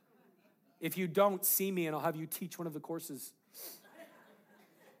 If you don't, see me and I'll have you teach one of the courses.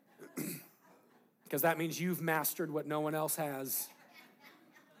 Because that means you've mastered what no one else has.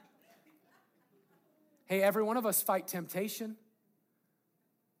 Hey, every one of us fight temptation.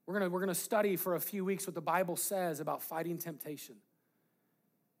 We're gonna study for a few weeks what the Bible says about fighting temptation.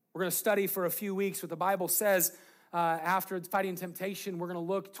 We're gonna study for a few weeks what the Bible says after fighting temptation. We're gonna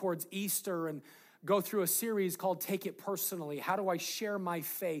look towards Easter and go through a series called Take It Personally. How do I share my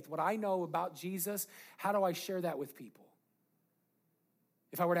faith? What I know about Jesus, how do I share that with people?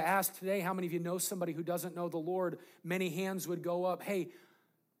 If I were to ask today, how many of you know somebody who doesn't know the Lord, many hands would go up. Hey,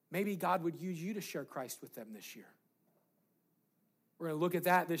 maybe God would use you to share Christ with them this year. We're going to look at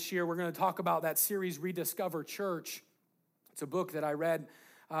that this year. We're going to talk about that series, Rediscover Church. It's a book that I read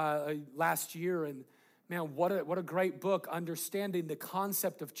last year, and man, what a great book, understanding the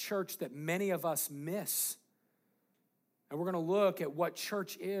concept of church that many of us miss. And we're going to look at what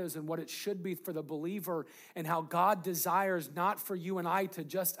church is and what it should be for the believer, and how God desires not for you and I to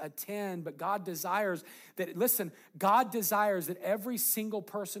just attend, but God desires that, listen, God desires that every single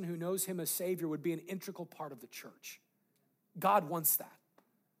person who knows him as Savior would be an integral part of the church. God wants that.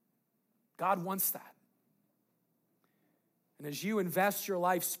 God wants that. And as you invest your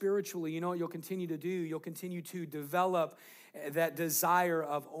life spiritually, you know what you'll continue to do? You'll continue to develop that desire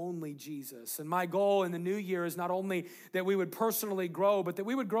of only Jesus. And my goal in the new year is not only that we would personally grow, but that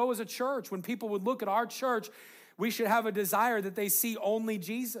we would grow as a church. When people would look at our church, we should have a desire that they see only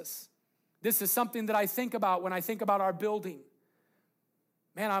Jesus. This is something that I think about when I think about our building.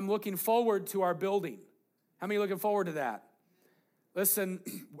 Man, I'm looking forward to our building. How many are looking forward to that? Listen,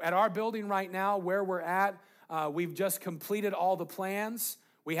 at our building right now, where we're at, we've just completed all the plans.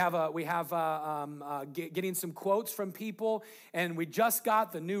 We have getting some quotes from people, and we just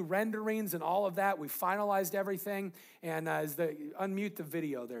got the new renderings and all of that. We finalized everything. And unmute the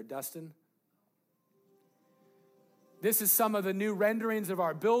video there, Dustin. This is some of the new renderings of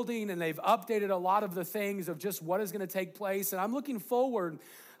our building, and they've updated a lot of the things of just what is going to take place. And I'm looking forward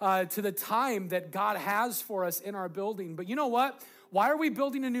to the time that God has for us in our building. But you know what? Why are we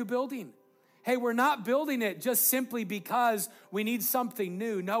building a new building? Hey, we're not building it just simply because we need something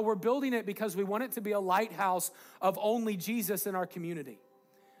new. No, we're building it because we want it to be a lighthouse of only Jesus in our community.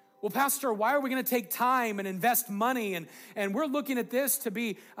 Well, Pastor, why are we going to take time and invest money? And we're looking at this to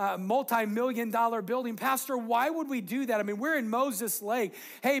be a multi-million-dollar building. Pastor, why would we do that? I mean, we're in Moses Lake.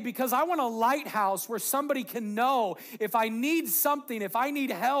 Hey, because I want a lighthouse where somebody can know if I need something, if I need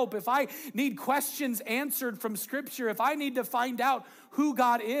help, if I need questions answered from Scripture, if I need to find out who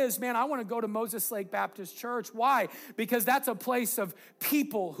God is, man, I want to go to Moses Lake Baptist Church. Why? Because that's a place of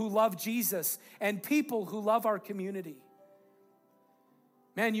people who love Jesus and people who love our community.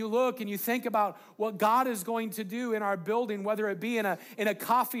 Man, you look and you think about what God is going to do in our building, whether it be in a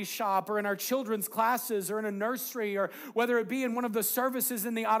coffee shop or in our children's classes or in a nursery or whether it be in one of the services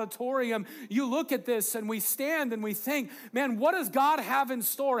in the auditorium. You look at this and we stand and we think, man, what does God have in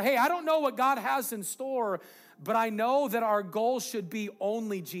store? Hey, I don't know what God has in store, but I know that our goal should be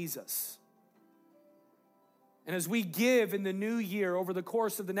only Jesus. And as we give in the new year over the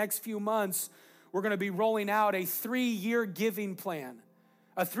course of the next few months, we're going to be rolling out a 3-year giving plan.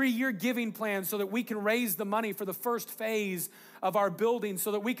 A 3-year giving plan so that we can raise the money for the first phase of our building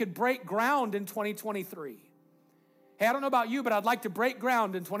so that we could break ground in 2023. Hey, I don't know about you, but I'd like to break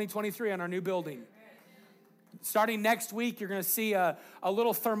ground in 2023 on our new building. Starting next week, you're going to see a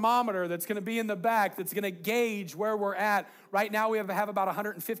little thermometer that's going to be in the back that's going to gauge where we're at. Right now, we have about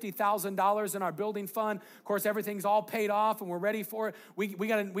 $150,000 in our building fund. Of course, everything's all paid off and we're ready for it.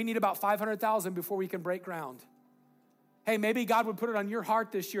 We need about $500,000 before we can break ground. Hey, maybe God would put it on your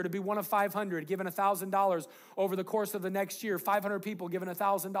heart this year to be one of 500, giving $1,000 over the course of the next year. 500 people giving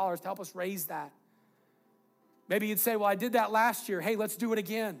 $1,000 to help us raise that. Maybe you'd say, well, I did that last year. Hey, let's do it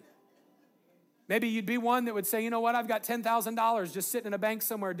again. Maybe you'd be one that would say, you know what, I've got $10,000 just sitting in a bank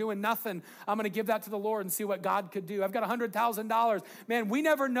somewhere doing nothing. I'm going to give that to the Lord and see what God could do. I've got $100,000. Man, we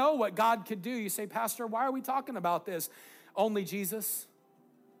never know what God could do. You say, Pastor, why are we talking about this? Only Jesus.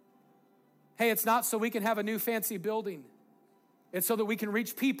 Hey, it's not so we can have a new fancy building. It's so that we can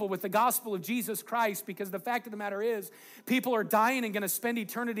reach people with the gospel of Jesus Christ, because the fact of the matter is people are dying and going to spend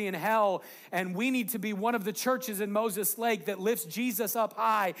eternity in hell, and we need to be one of the churches in Moses Lake that lifts Jesus up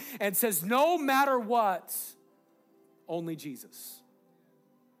high and says, no matter what, only Jesus.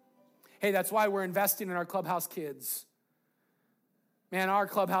 Hey, that's why we're investing in our Clubhouse Kids. Man, our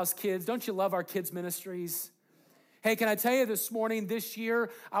Clubhouse Kids, don't you love our kids' ministries? Hey, can I tell you this morning, this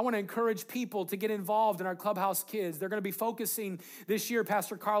year, I want to encourage people to get involved in our Clubhouse Kids. They're going to be focusing this year.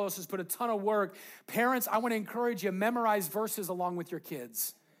 Pastor Carlos has put a ton of work. Parents, I want to encourage you, memorize verses along with your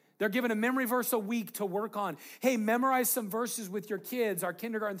kids. They're given a memory verse a week to work on. Hey, memorize some verses with your kids. Our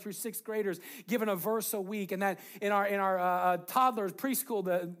kindergarten through 6th graders given a verse a week. And that in our toddlers, preschool,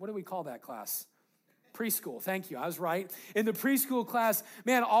 what do we call that class? Preschool, thank you, I was right. In the preschool class,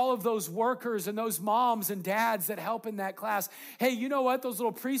 man, all of those workers and those moms and dads that help in that class, hey, you know what? Those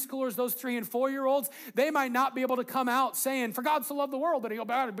little preschoolers, those 3- and 4-year-olds, they might not be able to come out saying, for God so loved the world that he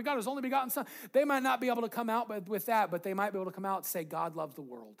begot his only begotten son. They might not be able to come out with that, but they might be able to come out and say, God loved the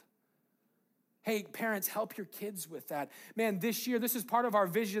world. Hey, parents, help your kids with that. Man, this year, this is part of our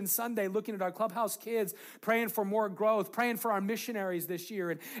Vision Sunday, looking at our Clubhouse Kids, praying for more growth, praying for our missionaries this year,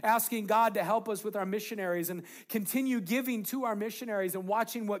 and asking God to help us with our missionaries and continue giving to our missionaries and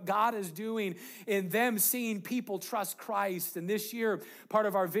watching what God is doing in them, seeing people trust Christ. And this year, part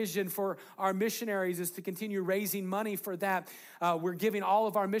of our vision for our missionaries is to continue raising money for that. We're giving all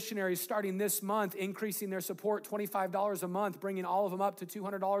of our missionaries, starting this month, increasing their support $25 a month, bringing all of them up to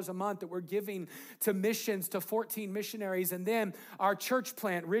 $200 a month that we're giving to missions, to 14 missionaries. And then our church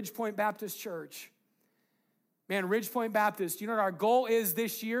plant, Ridge Point Baptist Church. Man, Ridge Point Baptist, you know what our goal is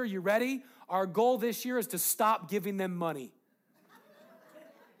this year? You ready? Our goal this year is to stop giving them money.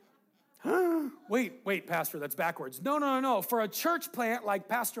 Wait, Pastor, that's backwards. No. For a church plant like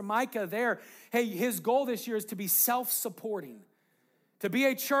Pastor Micah there, hey, his goal this year is to be self-supporting. To be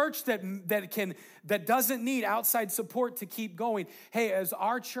a church that doesn't need outside support to keep going. Hey, as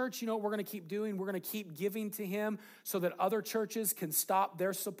our church, you know what we're going to keep doing? We're going to keep giving to him so that other churches can stop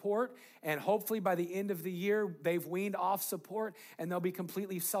their support. And hopefully by the end of the year, they've weaned off support and they'll be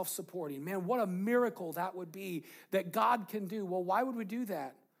completely self-supporting. Man, what a miracle that would be that God can do. Well, why would we do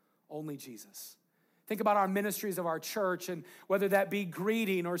that? Only Jesus. Think about our ministries of our church, and whether that be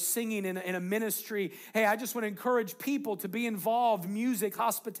greeting or singing in a ministry. Hey, I just want to encourage people to be involved. Music,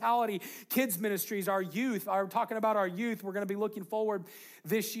 hospitality, kids ministries, our youth. I'm talking about our youth. We're going to be looking forward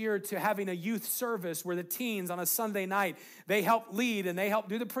this year to having a youth service where the teens on a Sunday night, they help lead and they help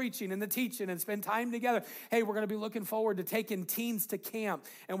do the preaching and the teaching and spend time together. Hey, we're going to be looking forward to taking teens to camp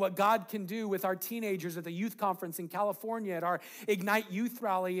and what God can do with our teenagers at the youth conference in California, at our Ignite Youth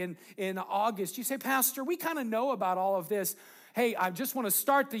Rally in August. You say, Pastor, we kind of know about all of this. Hey, I just want to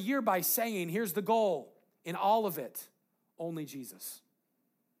start the year by saying, here's the goal in all of it, only Jesus.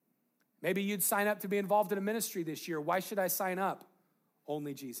 Maybe you'd sign up to be involved in a ministry this year. Why should I sign up?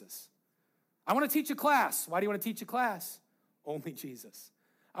 Only Jesus. I want to teach a class. Why do you want to teach a class? Only Jesus.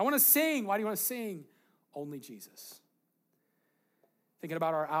 I want to sing. Why do you want to sing? Only Jesus. Thinking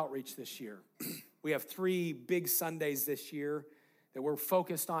about our outreach this year. We have 3 big Sundays this year that we're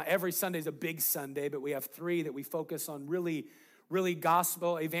focused on. Every Sunday is a big Sunday, but we have 3 that we focus on really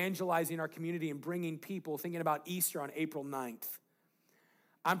gospel, evangelizing our community and bringing people, thinking about Easter on April 9th.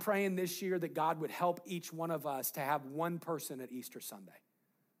 I'm praying this year that God would help each one of us to have one person at Easter Sunday.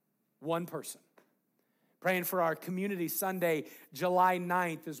 One person. Praying for our Community Sunday, July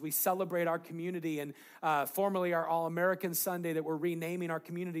 9th, as we celebrate our community, and formerly our All-American Sunday that we're renaming our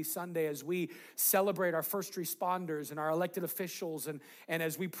Community Sunday, as we celebrate our first responders and our elected officials, and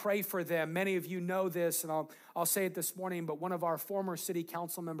as we pray for them. Many of you know this, and I'll say it this morning, but one of our former city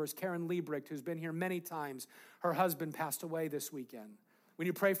council members, Karen Liebrecht, who's been here many times, her husband passed away this weekend. When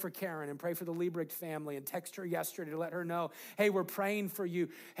you pray for Karen and pray for the Liebrecht family and text her yesterday to let her know, hey, we're praying for you.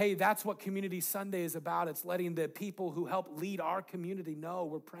 Hey, that's what Community Sunday is about. It's letting the people who help lead our community know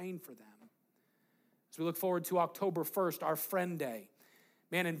we're praying for them. As we look forward to October 1st, our Friend Day.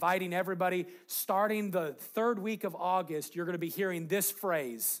 Man, inviting everybody, starting the 3rd week of August, you're going to be hearing this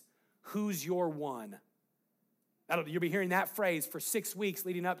phrase, who's your one? You'll be hearing that phrase for 6 weeks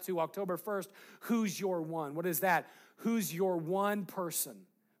leading up to October 1st. Who's your one? What is that? Who's your one person?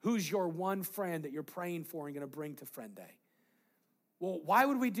 Who's your one friend that you're praying for and going to bring to Friend Day? Well, why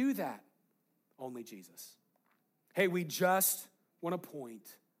would we do that? Only Jesus. Hey, we just want to point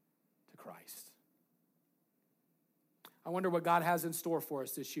to Christ. I wonder what God has in store for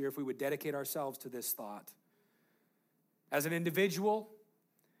us this year if we would dedicate ourselves to this thought. As an individual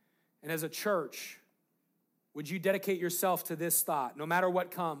and as a church, would you dedicate yourself to this thought? No matter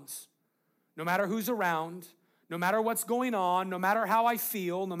what comes, no matter who's around, no matter what's going on, no matter how I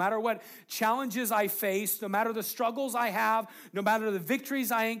feel, no matter what challenges I face, no matter the struggles I have, no matter the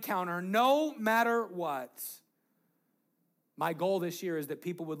victories I encounter, no matter what, my goal this year is that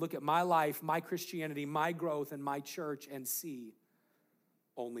people would look at my life, my Christianity, my growth, and my church and see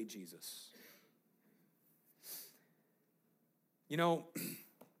only Jesus. You know,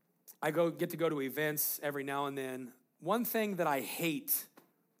 I get to go to events every now and then. One thing that I hate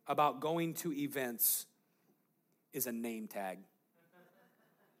about going to events is a name tag.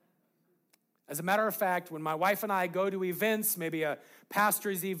 As a matter of fact, when my wife and I go to events, maybe a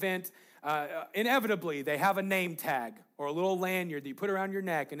pastor's event, inevitably they have a name tag or a little lanyard that you put around your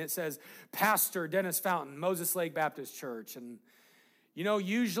neck, and it says, Pastor Dennis Fountain, Moses Lake Baptist Church. And you know,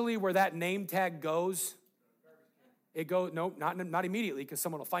 usually where that name tag goes, it goes, no, not immediately, because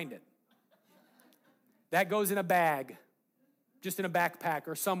someone will find it. That goes in a bag, just in a backpack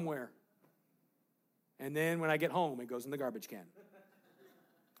or somewhere. And then when I get home, it goes in the garbage can.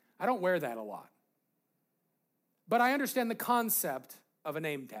 I don't wear that a lot. But I understand the concept of a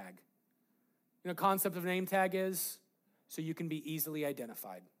name tag. You know, the concept of a name tag is so you can be easily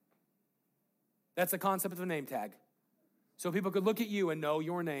identified. That's the concept of a name tag. So people could look at you and know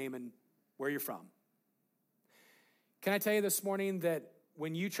your name and where you're from. Can I tell you this morning that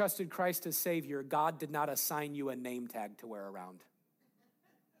when you trusted Christ as Savior, God did not assign you a name tag to wear around?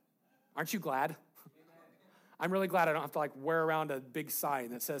 Aren't you glad? I'm really glad I don't have to wear around a big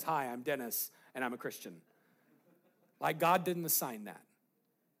sign that says, hi, I'm Dennis, and I'm a Christian. God didn't assign that.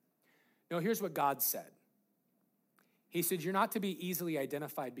 No, here's what God said. He said, you're not to be easily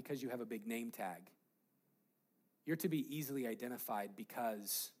identified because you have a big name tag. You're to be easily identified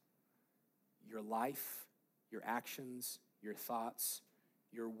because your life, your actions, your thoughts,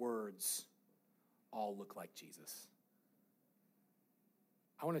 your words all look like Jesus.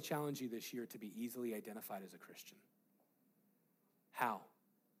 I want to challenge you this year to be easily identified as a Christian. How?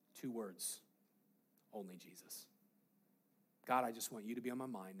 2 words. Only Jesus. God, I just want you to be on my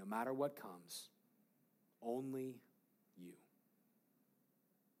mind no matter what comes. Only you.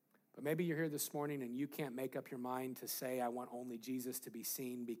 But maybe you're here this morning and you can't make up your mind to say, I want only Jesus to be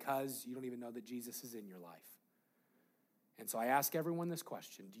seen because you don't even know that Jesus is in your life. And so I ask everyone this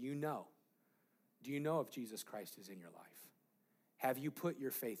question. Do you know? Do you know if Jesus Christ is in your life? Have you put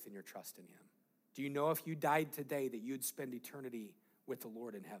your faith and your trust in him? Do you know if you died today that you'd spend eternity with the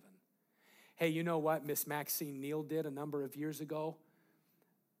Lord in heaven? Hey, you know what Miss Maxine Neal did a number of years ago?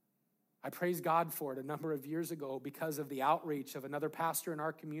 I praise God for it a number of years ago because of the outreach of another pastor in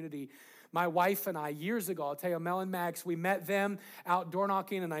our community. My wife and I, years ago, I'll tell you, Mel and Max, we met them out door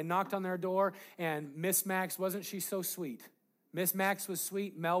knocking, and I knocked on their door, and Miss Max, wasn't she so sweet? Miss Max was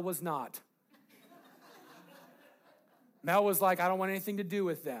sweet, Mel was not. Mel was like, I don't want anything to do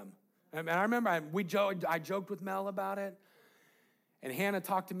with them. And I remember I joked with Mel about it. And Hannah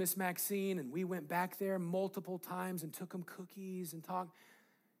talked to Miss Maxine, and we went back there multiple times and took him cookies and talked.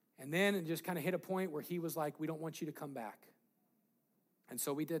 And then it just kind of hit a point where he was like, we don't want you to come back. And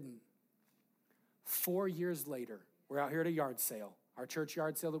so we didn't. 4 years later, we're out here at a yard sale, our church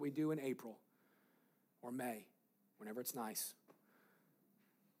yard sale that we do in April or May, whenever it's nice.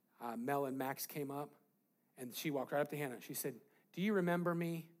 Mel and Max came up, and she walked right up to Hannah. She said, do you remember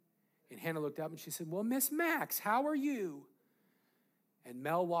me? And Hannah looked up, and she said, well, Miss Max, how are you? And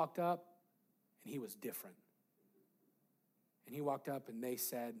Mel walked up, and he was different. And he walked up, and they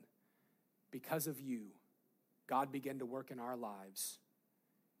said, because of you, God began to work in our lives.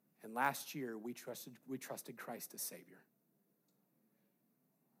 And last year, we trusted Christ as Savior.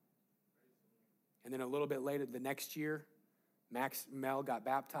 And then a little bit later, the next year, Mel got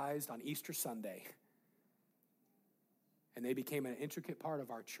baptized on Easter Sunday. And they became an intricate part of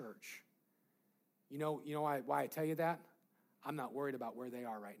our church. You know why I tell you that? I'm not worried about where they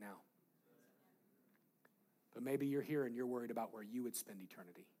are right now. But maybe you're here and you're worried about where you would spend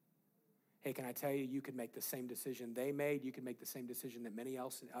eternity. Hey, can I tell you, you could make the same decision they made. You can make the same decision that many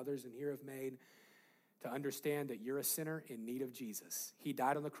others in here have made, to understand that you're a sinner in need of Jesus. He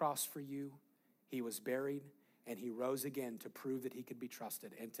died on the cross for you. He was buried, and he rose again to prove that he could be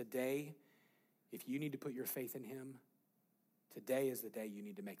trusted. And today, if you need to put your faith in him, today is the day you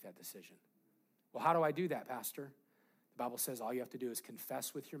need to make that decision. Well, how do I do that, Pastor? The Bible says all you have to do is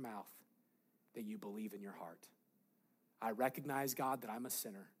confess with your mouth that you believe in your heart. I recognize, God, that I'm a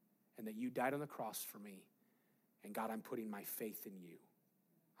sinner and that you died on the cross for me. And God, I'm putting my faith in you.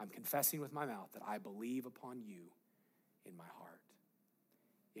 I'm confessing with my mouth that I believe upon you in my heart.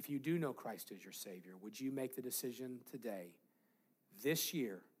 If you do know Christ as your Savior, would you make the decision today, this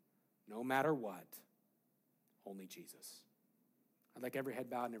year, no matter what, only Jesus? I'd like every head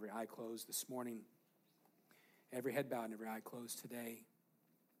bowed and every eye closed this morning. Every head bowed and every eye closed today.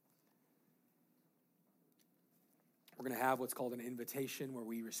 We're going to have what's called an invitation where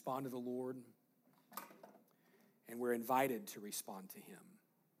we respond to the Lord, and we're invited to respond to him.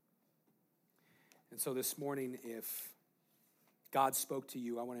 And so this morning, if God spoke to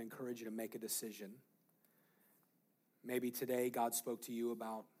you, I want to encourage you to make a decision. Maybe today God spoke to you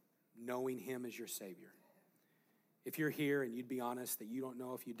about knowing him as your Savior. If you're here and you'd be honest that you don't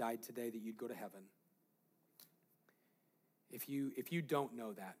know if you died today that you'd go to heaven. If you don't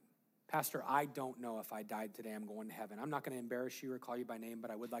know that, Pastor, I don't know if I died today I'm going to heaven. I'm not going to embarrass you or call you by name, but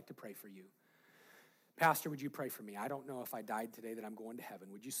I would like to pray for you. Pastor, would you pray for me? I don't know if I died today that I'm going to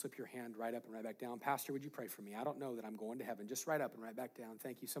heaven. Would you slip your hand right up and right back down? Pastor, would you pray for me? I don't know that I'm going to heaven. Just right up and right back down.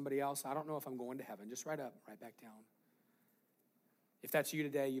 Thank you. Somebody else? I don't know if I'm going to heaven. Just right up, right back down. If that's you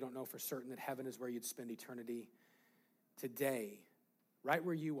today, you don't know for certain that heaven is where you'd spend eternity. Today, right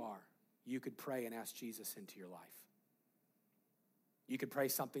where you are, you could pray and ask Jesus into your life. You could pray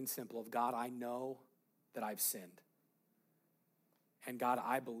something simple of, God, I know that I've sinned. And God,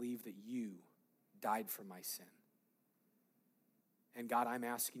 I believe that you died for my sin. And God, I'm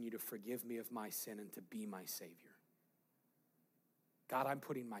asking you to forgive me of my sin and to be my Savior. God, I'm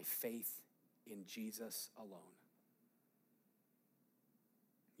putting my faith in Jesus alone.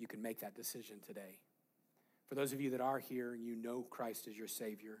 You can make that decision today. For those of you that are here and you know Christ as your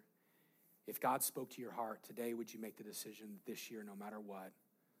Savior, if God spoke to your heart today, would you make the decision this year, no matter what,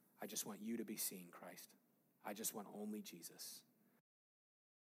 I just want you to be seeing Christ. I just want only Jesus.